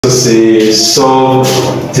Say solve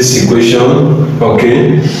this equation.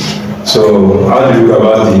 Okay, so how do you go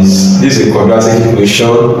about this? This is a quadratic equation.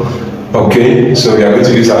 Okay, so we are going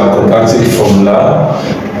to use our quadratic formula,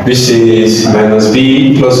 which is minus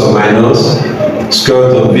b plus or minus square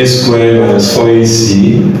root of b squared minus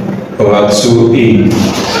 4ac over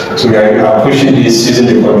 2a. So we are approaching this using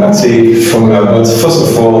the quadratic formula. But first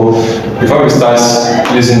of all, before we start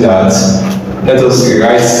using that, let us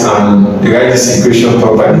write this equation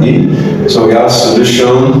properly. So we have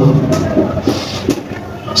solution.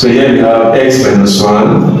 So here we have x minus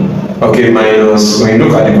 1. Okay, minus, when you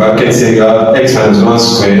look at the bracket here, you have x minus 1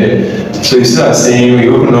 squared. So you start saying, we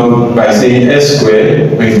open up by saying s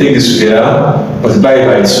squared. When you take the square, multiply it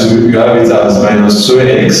by 2, you have it as minus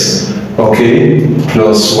 2x. Okay,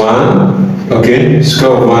 plus 1. Okay,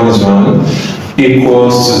 square of 1 is 1,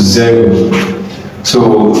 equals to 0.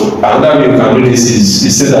 So another way you can do this is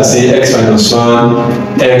instead of saying x minus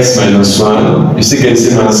 1, x minus 1, you still get the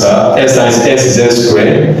same answer. S times x is s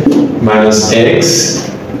squared minus x,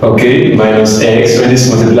 okay, minus x. When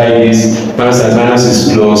this multiply this, minus times minus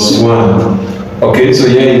is plus 1. Okay, so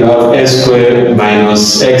here you have s squared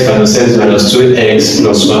minus x minus x minus 2x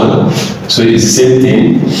plus 1. So it's the same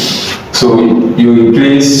thing. So you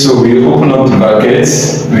replace, so we open up the bracket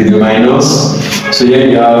with the minus. So here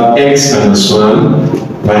you have x minus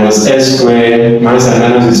 1 minus s squared minus and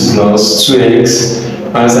minus is plus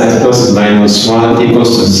 2x minus and plus is minus 1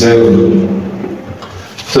 equals to 0.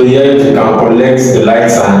 So here you can collect the like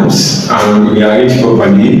terms and rearrange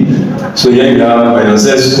properly. So here you have minus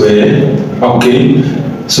s squared. Okay,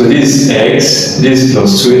 so this is x, this is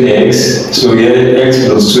plus 2x. So here x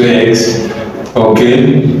plus 2x.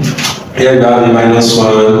 Okay. Here we have the minus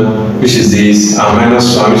 1, which is this, and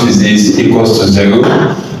minus 1, which is this, equals to 0.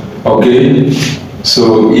 Okay,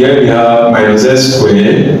 so here we have minus s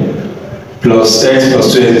squared plus x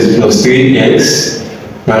plus 2x is plus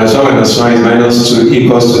 3x. Minus 1 minus 1 is minus 2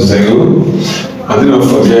 equals to 0. And do not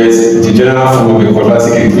forget, the general form of the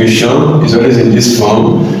quadratic equation is always in this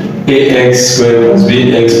form. Ax squared plus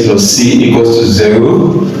bx plus c equals to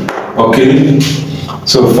 0. Okay,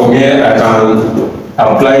 so from here I can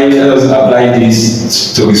apply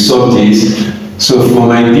this to resolve this. So for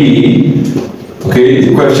my b, okay,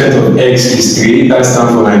 the coefficient of x is 3, that's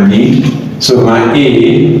stands for my b. So my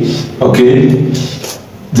a, okay,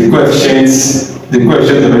 the coefficient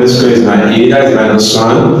of x squared is my a, that is minus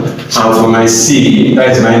 1, and for my c,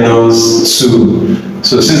 that is minus 2.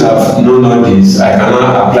 So since I've known all this, I can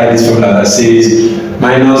now apply this formula that says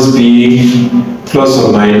minus b plus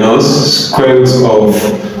or minus square root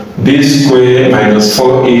of b squared minus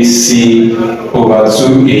 4ac over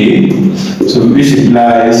 2a, so which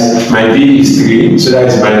implies my b is 3, so that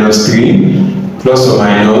is minus 3, plus or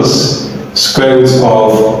minus square root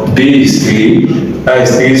of b is 3, that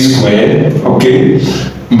is 3 squared, okay,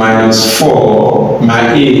 minus 4,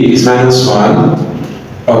 my a is minus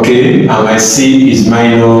 1, okay, and my c is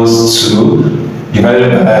minus 2,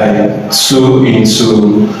 divided by 2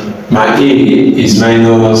 into my a is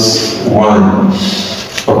minus 1.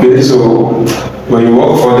 Okay, so when you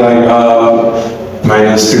work further, you have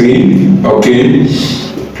minus 3, okay,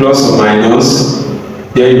 plus or minus,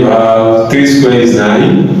 here you have 3 squared is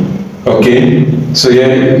 9, okay, so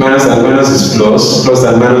here minus and minus is plus, plus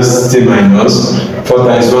and minus is still minus, 4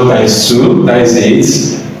 times 1 times 2, that is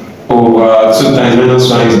 8, over 2 times minus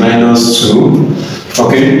 1 is minus 2,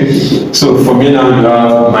 okay, so from here now you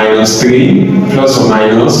have minus 3, plus or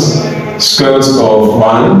minus, square root of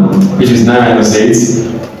 1, which is 9 minus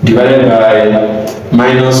 8, divided by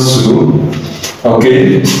minus 2.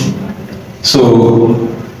 Okay, so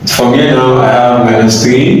from here now I have minus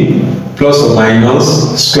 3 plus or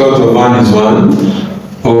minus square root of 1 is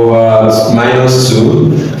 1 over minus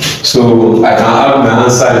 2. So I can have my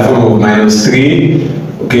answer in the form of minus 3,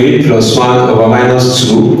 okay, plus 1 over minus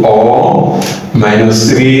 2, or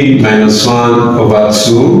minus 3 minus 1 over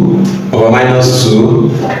 2 over minus 2.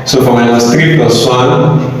 So for minus 3 plus 1,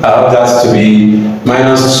 I have that to be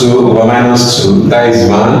minus 2 over minus 2, that is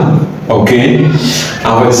 1, okay. And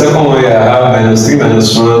for the second one, I have minus 3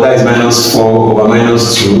 minus 1, that is minus 4 over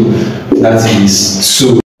minus 2, that is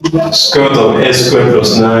 2. Square root of x squared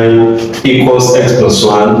plus 9 equals x plus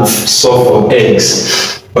 1, solve for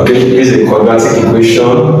x. Okay, this is a quadratic equation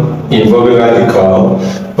involving radical.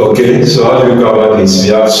 Okay, so how do we go about this? We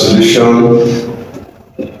have solution.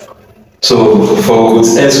 So for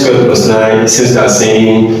with x squared plus 9, since they are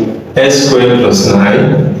saying x squared plus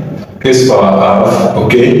 9 x power half,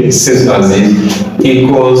 okay, since as it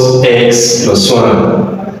equals x plus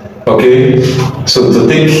 1. Okay, so to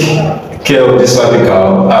take care of this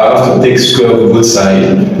vertical, I have to take square of both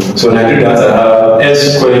sides. So when I do that, I have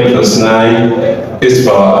s squared plus 9 raised to the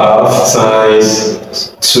power half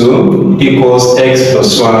times 2 equals x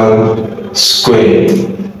plus 1 squared.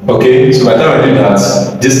 Okay, so by the time I do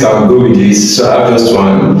that, this can go with this, so I have just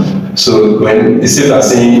 1. So when instead of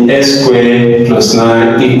saying s squared plus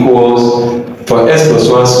 9 equals, for s plus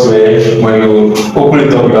 1 squared, when you open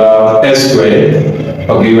it up, you have s squared.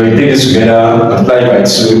 Okay, when you take this together, multiply by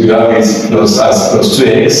 2, you have it plus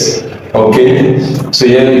 2x. Okay, so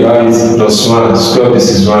here you have it plus 1, square of this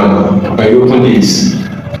is 1. When you open this,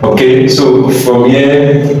 okay, so from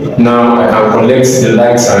here, now I can collect the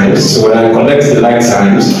like signs. So when I collect the like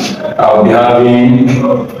signs, I'll be having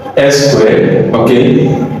s squared, okay,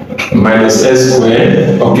 minus s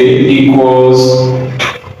squared, okay, equals,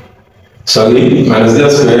 sorry, minus z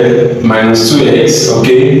squared minus 2x,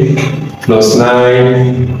 okay, plus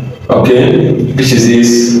 9, okay, which is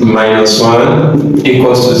this minus 1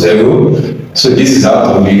 equals to 0. So this is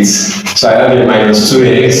out of it. So I have a minus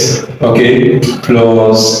 2x, okay,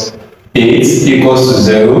 plus 8 equals to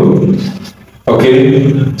 0.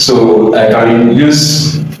 Okay, so I can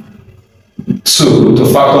use 2 to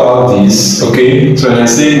factor out this. Okay, so when I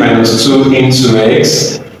say minus 2 into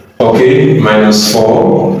x, okay, minus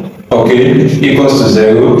 4, okay, equals to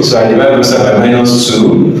 0. So I divide both sides by minus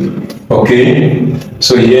 2. Okay,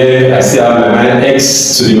 so here I still have my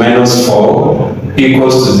x to the minus 4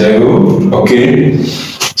 equals to 0. Okay,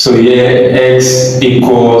 so here x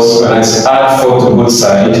equals, when I add 4 to both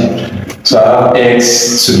sides, so I have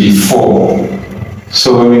x to the 4.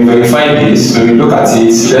 So when we verify this, when we look at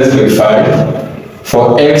it, let's verify.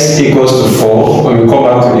 For x equals to 4, when we come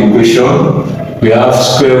back to the equation, we have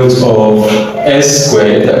square root of s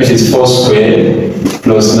squared, which is 4 squared,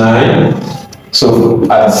 plus 9. So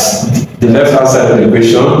at the left hand side of the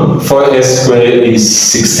equation, 4s squared is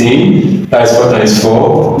 16, that is 4 times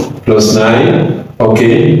 4, plus 9,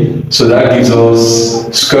 okay, so that gives us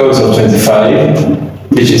square root of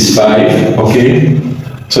 25, which is 5, okay,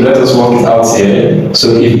 so let us work it out here.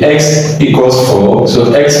 So if x equals 4,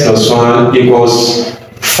 so x plus 1 equals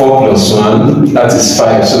 4 plus 1, that is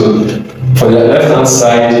 5, so for the left hand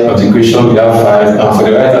side of the equation we have 5, and for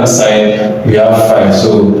the right hand side we have 5,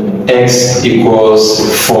 so x equals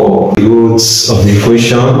 4. The roots of the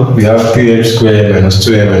equation, we have 3m squared minus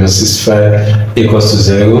 2m minus 65 equals to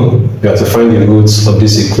 0. We have to find the roots of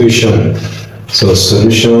this equation. So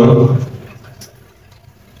solution.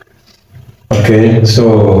 Okay,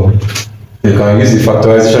 so you can use the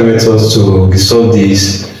factorization methods to resolve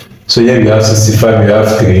this. So here we have 65, we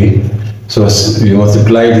have 3. So we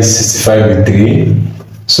multiply this 65 with 3.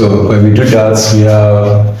 So when we do that,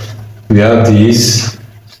 we have this.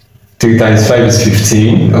 3 times 5 is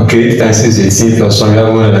 15, okay, 3 times 6 is 18, plus 1, we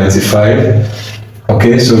have 195.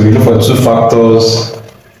 Okay, so we look for two factors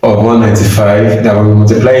of 195, then when we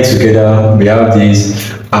multiply it together, we have this,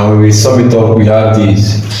 and when we sum it up, we have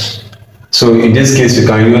this. So in this case, we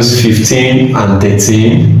can use 15 and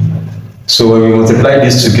 13. So when we multiply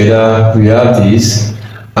this together, we have this,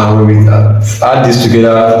 and when we add this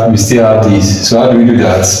together, we still have this. So how do we do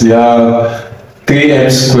that? We have 3m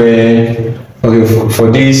squared. Okay,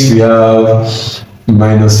 for this we have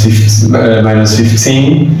minus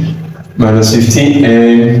 15m,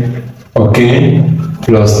 okay,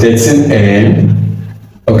 plus 13m,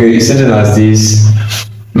 okay, it's written as this,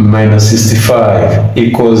 minus 65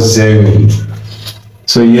 equals 0.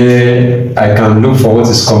 So here I can look for what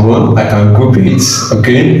is common, I can group it,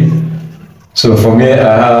 okay. So from here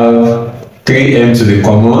I have 3m to be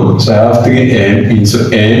common, so I have 3m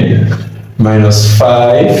into n minus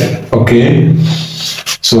 5, okay,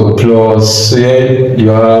 so plus, so here you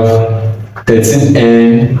have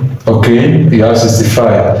 13n, okay, you have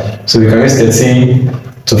 65, so we can use 13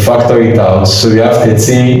 to factor it out, so we have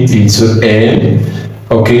 13 into n,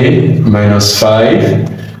 okay, minus 5,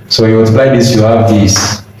 so when you multiply this, you have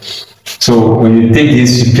this, so when you take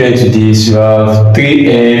this, you pair to this, you have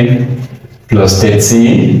 3n plus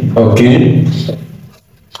 13, okay,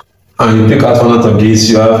 and you take out one out of this,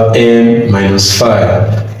 you have n minus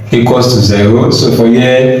 5 equals to 0. So for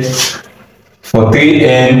here, for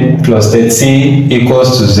 3n plus 13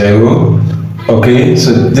 equals to 0, okay,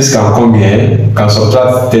 so this can come here, you can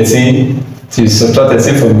subtract 13, so you subtract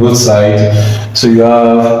 13 from both sides, so you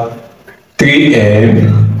have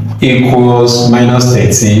 3n equals minus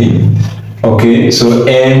 13, okay, so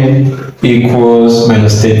n equals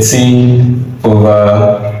minus 13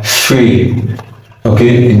 over 3.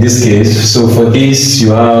 Okay, in this case, so for this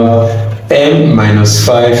you have n minus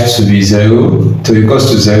 5 to be 0, to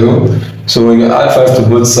equals to 0. So when you add 5 to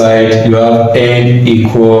both sides, you have n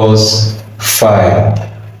equals 5.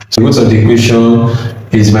 So the root of the equation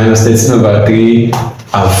is minus 13 over 3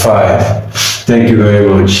 and 5. Thank you very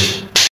much.